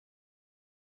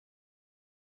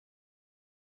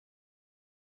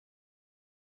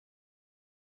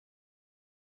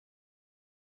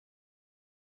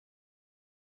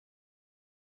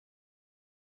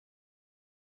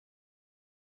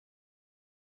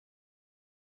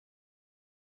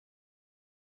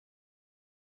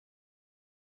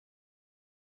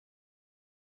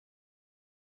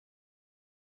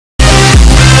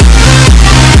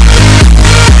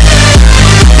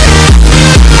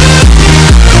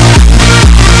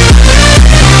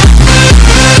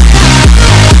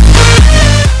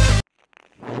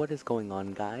is going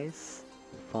on, guys?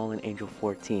 Fallen Angel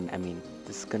 14. I mean,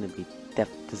 this is gonna be this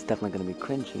is definitely gonna be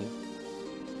cringy.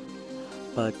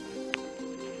 But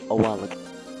a while ago,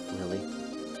 really.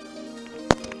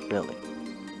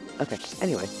 Okay.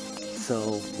 Anyway,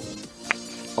 so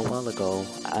a while ago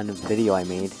on a video I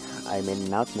made an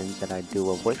announcement that I'd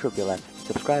do a voice reveal at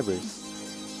 50 subscribers.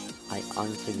 I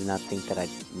honestly did not think that I'd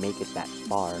make it that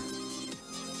far,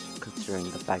 considering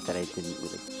the fact that I didn't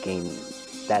really gain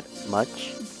that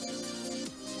much.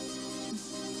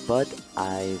 But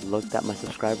I looked at my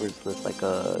subscribers list like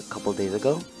a couple days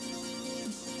ago,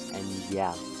 and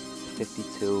yeah,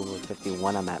 52 or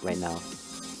 51 I'm at right now,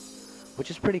 which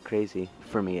is pretty crazy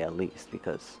for me, at least,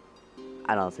 because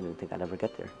I honestly didn't think I'd ever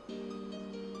get there.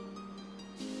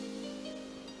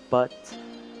 But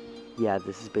yeah,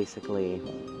 this is basically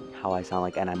how I sound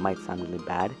like, and I might sound really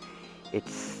bad.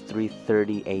 It's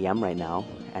 3:30 a.m. right now,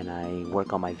 and I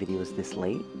work on my videos this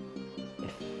late.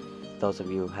 If those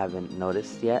of you haven't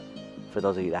noticed yet, for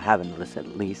those of you that haven't noticed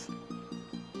at least,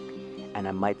 and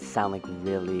I might sound like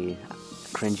really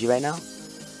cringy right now,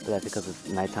 but that's because it's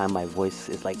nighttime. My voice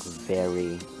is like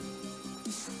very,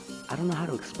 I don't know how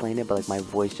to explain it, but like my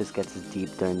voice just gets deep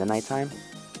during the nighttime,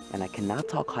 and I cannot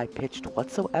talk high-pitched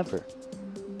whatsoever.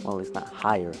 Well, it's not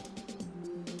higher.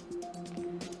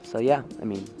 So yeah, I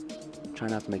mean, try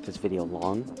not to make this video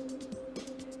long,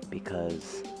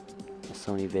 because the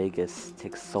Sony Vegas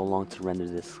takes so long to render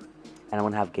this, and I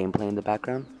want to have gameplay in the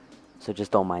background, so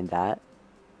just don't mind that.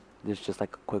 There's just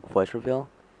like a quick voice reveal,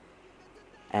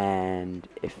 and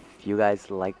if you guys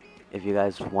want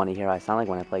to hear how I sound like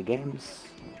when I play games,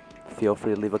 feel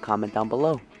free to leave a comment down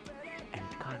below. And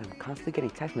God, I'm constantly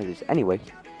getting text messages. Anyway,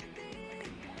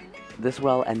 this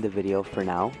will I'll end the video for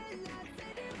now.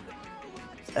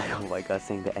 Oh my god,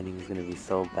 saying the ending is gonna be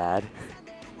so bad.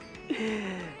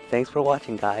 Thanks for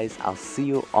watching, guys. I'll see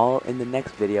you all in the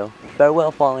next video.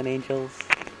 Farewell, Fallen Angels.